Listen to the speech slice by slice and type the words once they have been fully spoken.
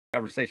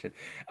conversation.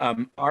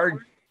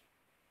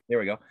 There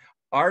we go.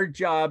 Our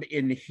job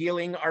in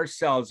healing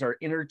ourselves, our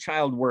inner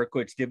child work,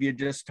 which Divya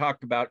just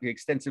talked about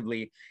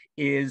extensively,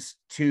 is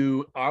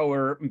to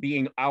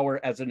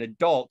as an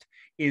adult,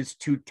 is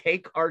to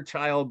take our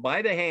child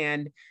by the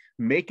hand,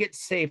 make it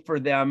safe for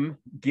them,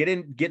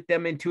 get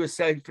them into a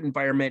safe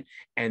environment,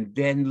 and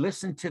then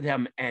listen to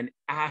them and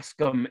ask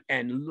them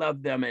and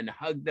love them and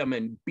hug them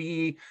and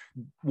be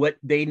what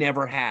they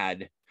never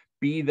had.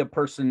 Be the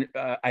person.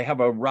 I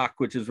have a rock,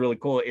 which is really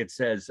cool. It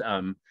says,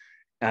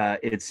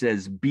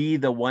 be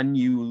the one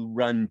you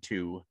run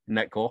to. Isn't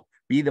that cool?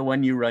 Be the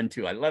one you run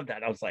to. I love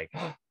that. I was like,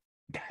 oh,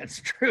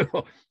 that's true.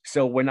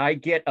 So when I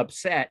get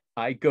upset,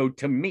 I go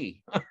to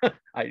me.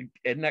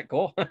 Isn't that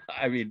cool?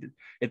 I mean,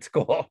 it's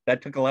cool.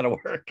 That took a lot of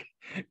work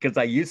because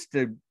I used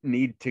to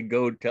need to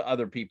go to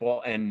other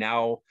people, and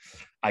now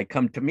I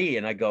come to me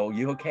and I go,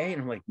 you okay?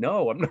 And I'm like,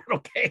 no, I'm not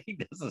okay.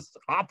 This is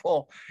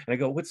awful. And I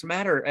go, what's the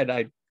matter? And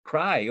I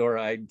cry or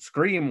I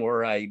scream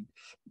or like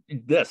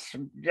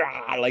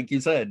you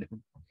said.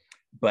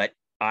 But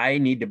I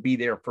need to be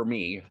there for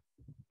me.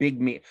 Big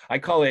me. I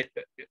call it,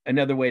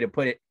 another way to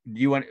put it.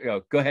 Do you want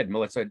to go ahead,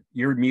 Melissa?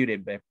 You're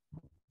muted, babe.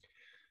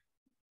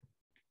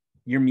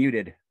 You're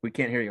muted. We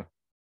can't hear you.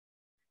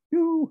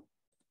 Woo.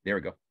 There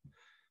we go.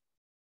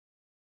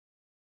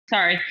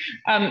 Sorry.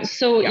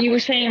 So yeah. You were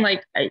saying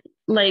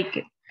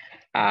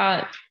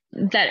that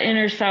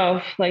inner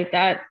self, like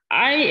that.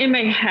 I in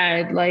my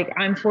head, like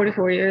I'm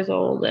 44 years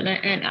old, and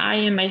I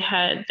in my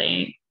head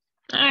think,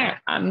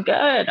 I'm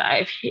good.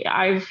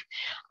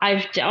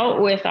 I've dealt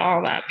with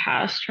all that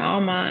past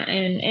trauma,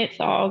 and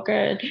it's all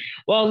good.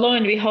 Well, lo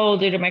and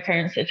behold, due to my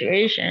current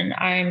situation,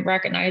 I'm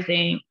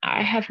recognizing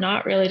I have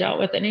not really dealt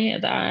with any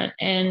of that,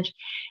 and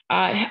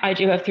I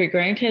do have 3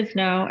 grandkids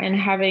now, and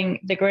having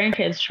the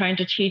grandkids, trying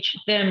to teach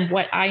them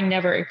what I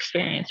never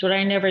experienced, what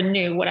I never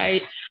knew, what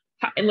I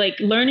like,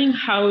 learning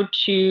how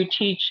to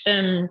teach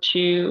them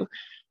to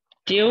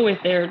deal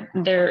with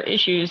their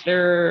issues,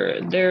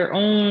 their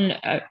own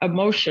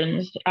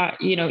emotions,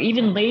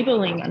 even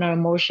labeling an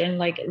emotion,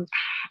 like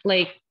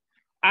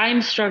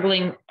I'm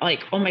struggling,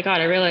 like, oh my God,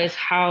 I realize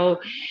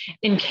how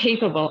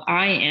incapable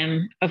I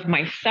am of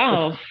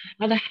myself.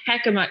 How the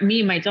heck am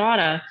me, my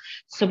daughter,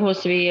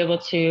 supposed to be able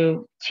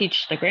to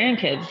teach the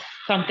grandkids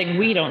something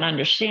we don't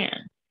understand?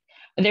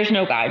 There's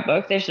no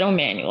guidebook, there's no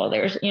manual,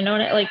 there's,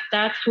 like,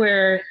 that's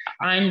where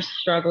I'm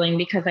struggling,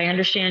 because I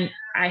understand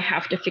I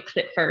have to fix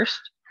it first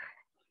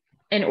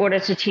in order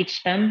to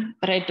teach them,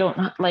 but I don't,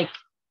 like,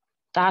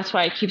 that's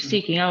why I keep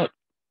seeking out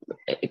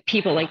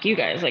people like you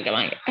guys. Like, I'm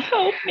like,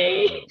 help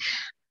me.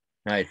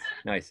 Nice.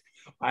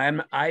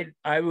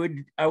 I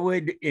would,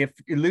 if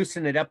you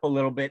loosen it up a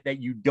little bit, that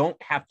you don't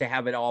have to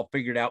have it all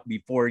figured out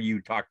before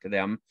you talk to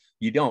them.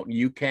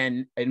 You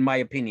can, in my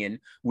opinion,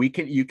 you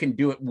can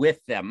do it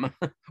with them,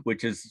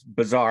 which is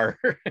bizarre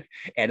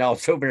and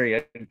also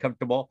very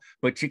uncomfortable,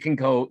 but you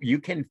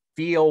can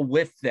feel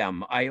with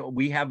them.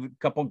 We have a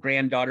couple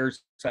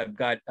granddaughters. I've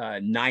got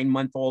a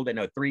 9-month-old and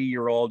a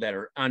 3-year-old that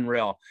are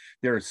unreal.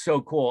 They're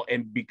so cool.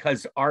 And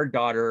because our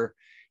daughter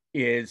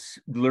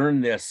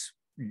learned this,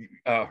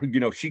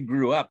 she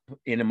grew up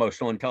in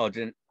emotional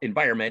intelligent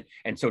environment,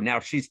 and so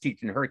now she's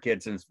teaching her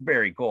kids, and it's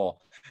very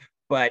cool.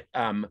 But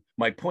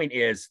my point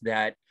is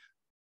that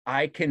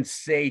I can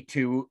say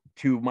to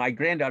my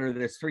granddaughter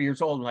that's 3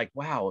 years old, like,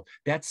 wow,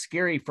 that's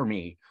scary for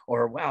me,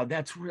 or wow,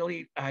 that's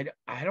really, I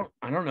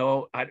don't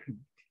know,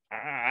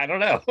 I don't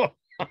know.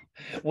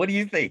 What do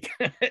you think?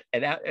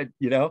 And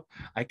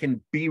I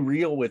can be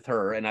real with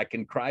her, and I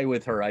can cry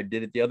with her. I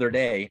did it the other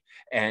day,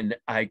 and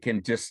I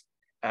can just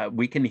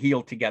we can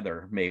heal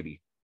together, maybe.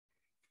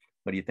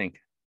 What do you think?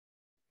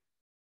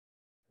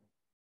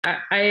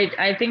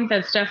 I think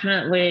that's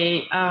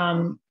definitely,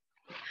 I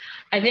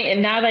think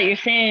now that you're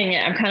saying it,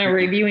 I'm kind of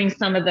reviewing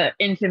some of the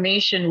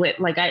information with,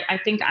 like, I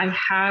think I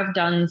have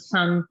done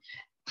some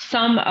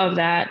of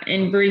that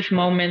in brief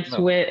moments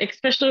with,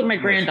 especially with my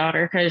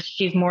granddaughter, because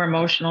she's more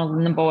emotional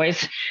than the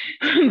boys.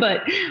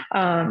 But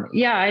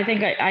yeah, I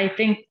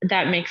think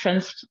that makes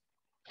sense.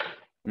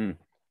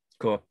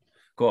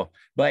 Cool.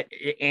 But,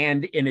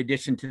 and in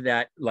addition to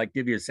that, like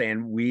Divya is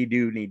saying, we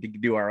do need to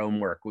do our own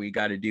work. We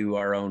got to do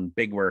our own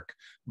big work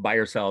by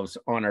ourselves,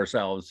 on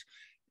ourselves.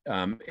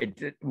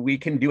 We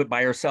can do it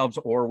by ourselves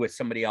or with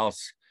somebody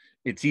else.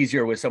 It's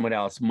easier with someone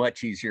else,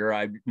 much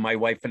easier. My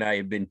wife and I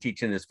have been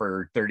teaching this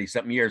for 30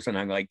 something years, and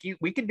I'm like,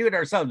 we can do it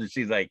ourselves. And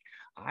she's like,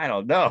 I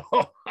don't know.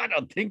 I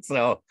don't think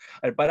so.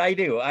 But I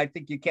do. I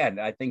think you can.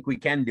 I think we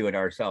can do it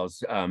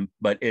ourselves.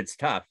 But it's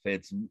tough.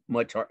 It's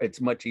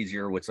much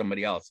easier with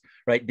somebody else.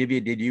 Right,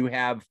 Divya, did you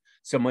have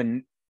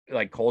someone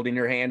like holding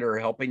your hand or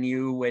helping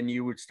you when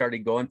you started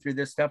going through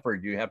this stuff, or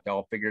do you have to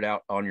all figure it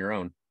out on your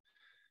own?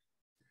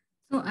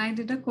 So I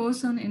did a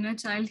course on inner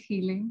child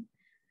healing.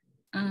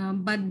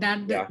 But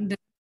that didn't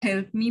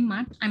help me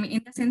much. I mean,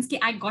 in the sense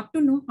that I got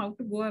to know how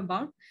to go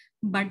about,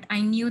 but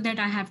I knew that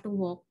I have to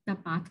walk the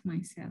path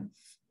myself.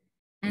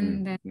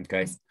 And then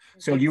okay,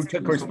 so you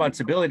took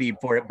responsibility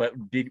for it, but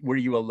were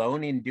you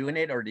alone in doing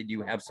it, or did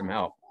you have some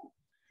help?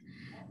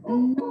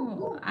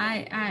 No,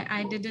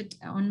 I did it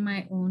on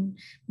my own.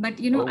 But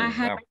I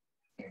had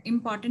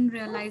important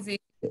realization,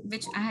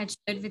 which I had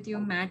shared with you,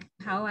 Matt,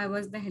 how I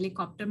was the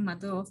helicopter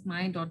mother of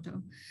my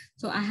daughter.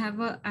 So I have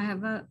a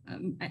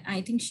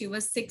I think she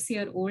was 6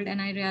 years old,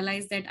 and I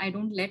realized that I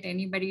don't let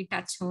anybody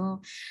touch her.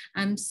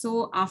 I'm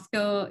so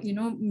after,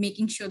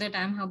 making sure that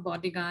I'm her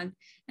bodyguard.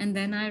 And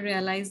then I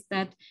realized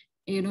that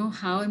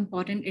how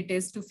important it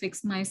is to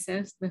fix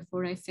myself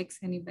before I fix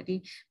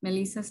anybody.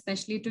 Melissa,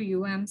 especially to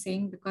you, I'm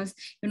saying, because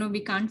we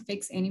can't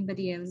fix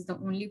anybody else. The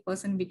only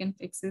person we can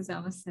fix is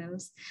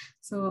ourselves.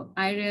 So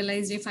I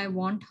realized if I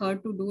want her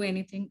to do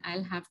anything,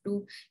 I'll have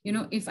to,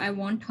 if I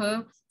want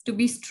her to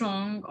be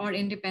strong or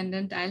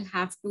independent, I'll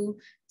have to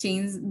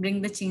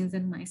bring the change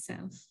in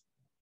myself.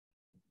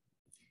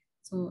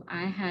 So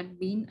I had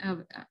been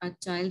a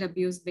child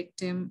abuse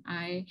victim.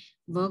 I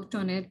worked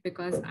on it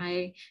because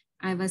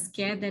I was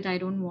scared that I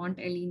don't want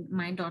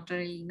my daughter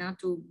Elena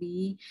to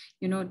be,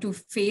 to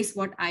face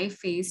what I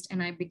faced.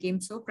 And I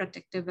became so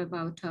protective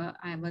about her.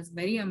 I was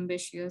very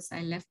ambitious.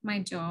 I left my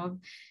job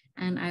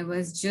and I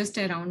was just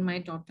around my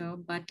daughter,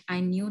 but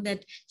I knew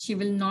that she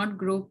will not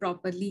grow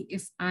properly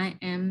if I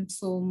am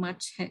so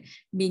much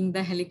being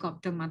the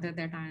helicopter mother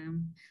that I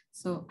am.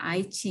 So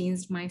I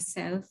changed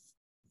myself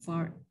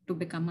to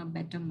become a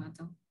better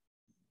mother.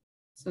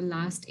 So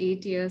last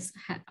 8 years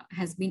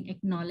has been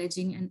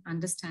acknowledging and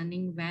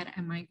understanding where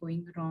am I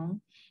going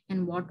wrong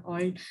and what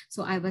all.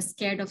 So I was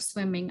scared of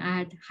swimming. I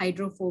had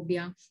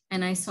hydrophobia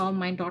and I saw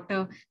my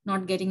daughter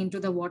not getting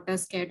into the water,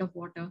 scared of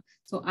water.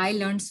 So I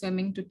learned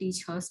swimming to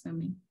teach her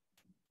swimming.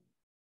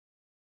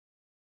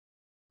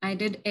 I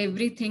did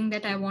everything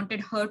that I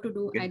wanted her to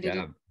do. Good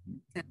job.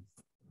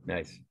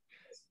 Nice.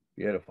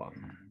 Beautiful.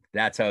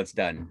 That's how it's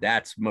done.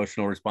 That's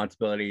emotional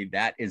responsibility.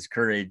 That is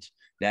courage.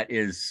 That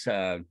is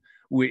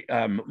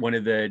one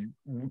of the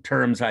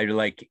terms I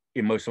like,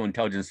 emotional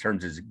intelligence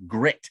terms, is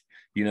grit.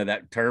 You know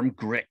that term,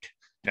 grit.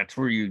 That's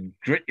where you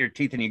grit your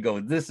teeth and you go,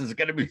 this is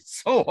going to be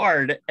so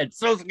hard and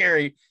so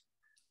scary,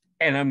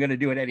 and I'm going to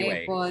do it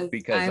anyway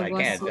because I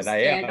can. So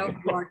scared of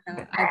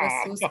water.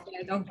 I was so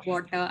scared of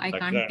water. I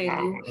can't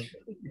tell you.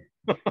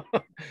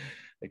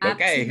 Like,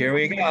 okay, here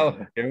we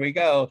go. Here we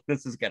go.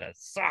 This is going to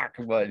suck,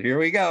 but here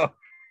we go.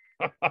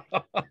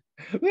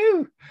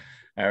 Woo.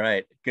 All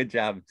right. Good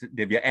job,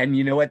 Divya. And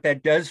you know what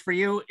that does for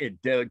you?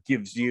 It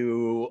gives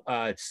you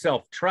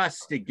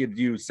self-trust. It gives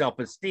you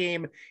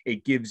self-esteem.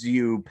 It gives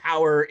you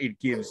power. It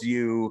gives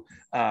you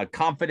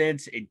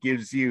confidence. It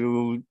gives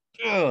you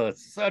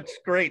such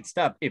great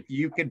stuff. If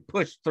you can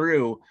push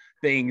through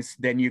things,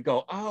 then you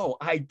go, oh,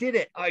 I did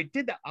it. I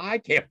did that. I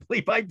can't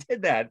believe I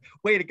did that.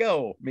 Way to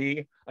go,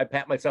 me. I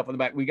pat myself on the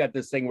back. We got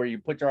this thing where you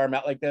put your arm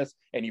out like this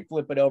and you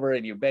flip it over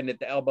and you bend at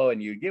the elbow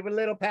and you give a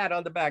little pat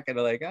on the back and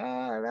they're like,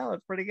 that was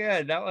pretty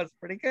good. That was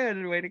pretty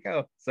good. Way to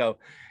go. So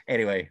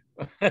anyway.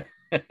 So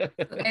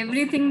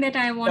everything that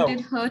I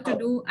wanted her to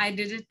do, I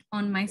did it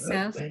on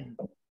myself.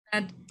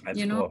 That's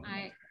cool.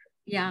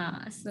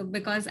 So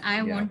because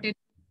I wanted,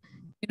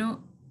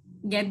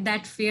 get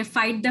that fear,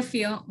 fight the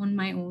fear on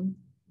my own.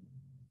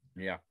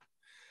 Yeah.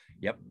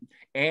 Yep.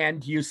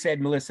 And you said,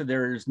 Melissa,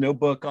 there's no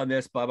book on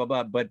this, blah, blah,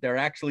 blah, but there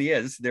actually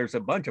is. There's a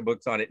bunch of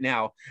books on it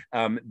now.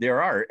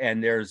 There are,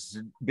 and there's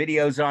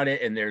videos on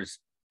it, and there's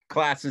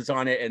classes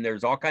on it, and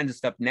there's all kinds of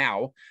stuff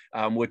now,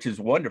 which is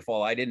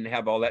wonderful. I didn't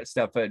have all that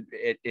stuff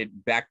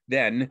back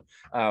then,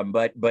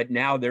 but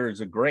now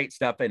there's a great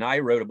stuff, and I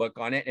wrote a book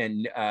on it.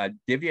 And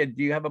Divya,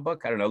 do you have a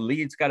book? I don't know.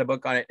 Lee's got a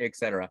book on it,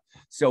 etc.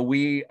 So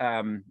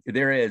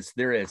there is.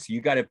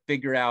 You got to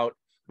figure out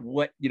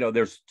what,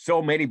 there's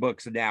so many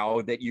books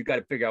now that you got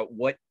to figure out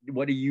what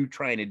are you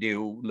trying to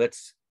do.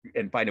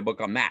 And find a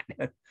book on that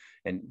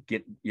and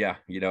get,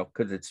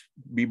 because it's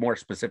be more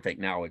specific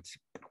now. It's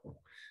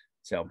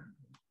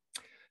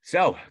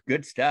so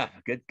good stuff.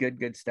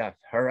 Good stuff.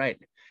 All right.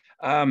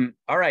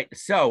 All right.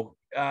 So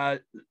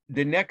the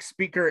next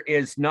speaker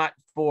is not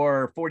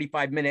for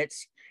 45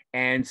 minutes.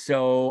 And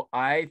so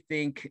I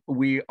think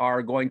we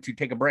are going to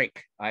take a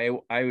break. I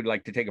would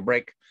like to take a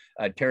break.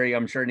 Terry,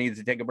 I'm sure, needs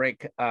to take a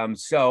break.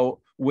 So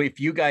if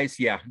you guys,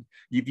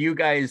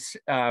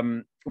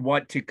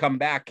 want to come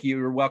back,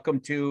 you're welcome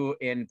to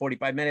in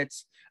 45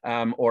 minutes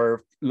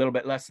or a little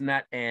bit less than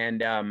that.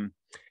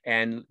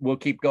 And we'll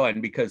keep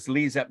going because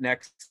Lee's up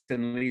next,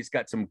 and Lee's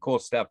got some cool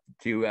stuff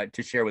to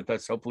share with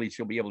us. Hopefully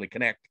she'll be able to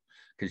connect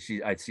because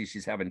I see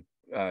she's having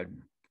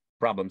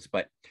problems.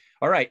 But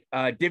all right,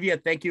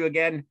 Divya, thank you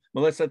again.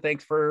 Melissa,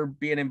 thanks for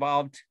being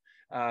involved.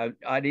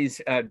 Adis,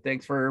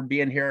 thanks for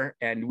being here,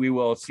 and we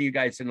will see you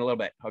guys in a little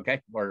bit,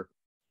 okay? Or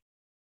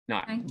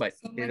not, thank but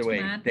you so either much, way,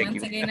 Matt. thank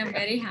Once you. again, a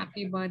very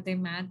happy birthday,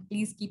 Matt.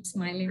 Please keep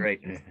smiling.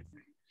 Great.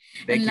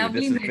 Thank you.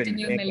 Lovely meeting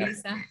you,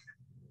 Melissa.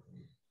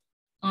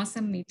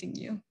 Awesome meeting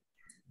you.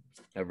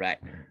 All right.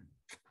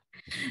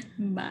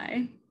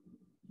 Bye.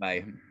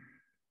 Bye.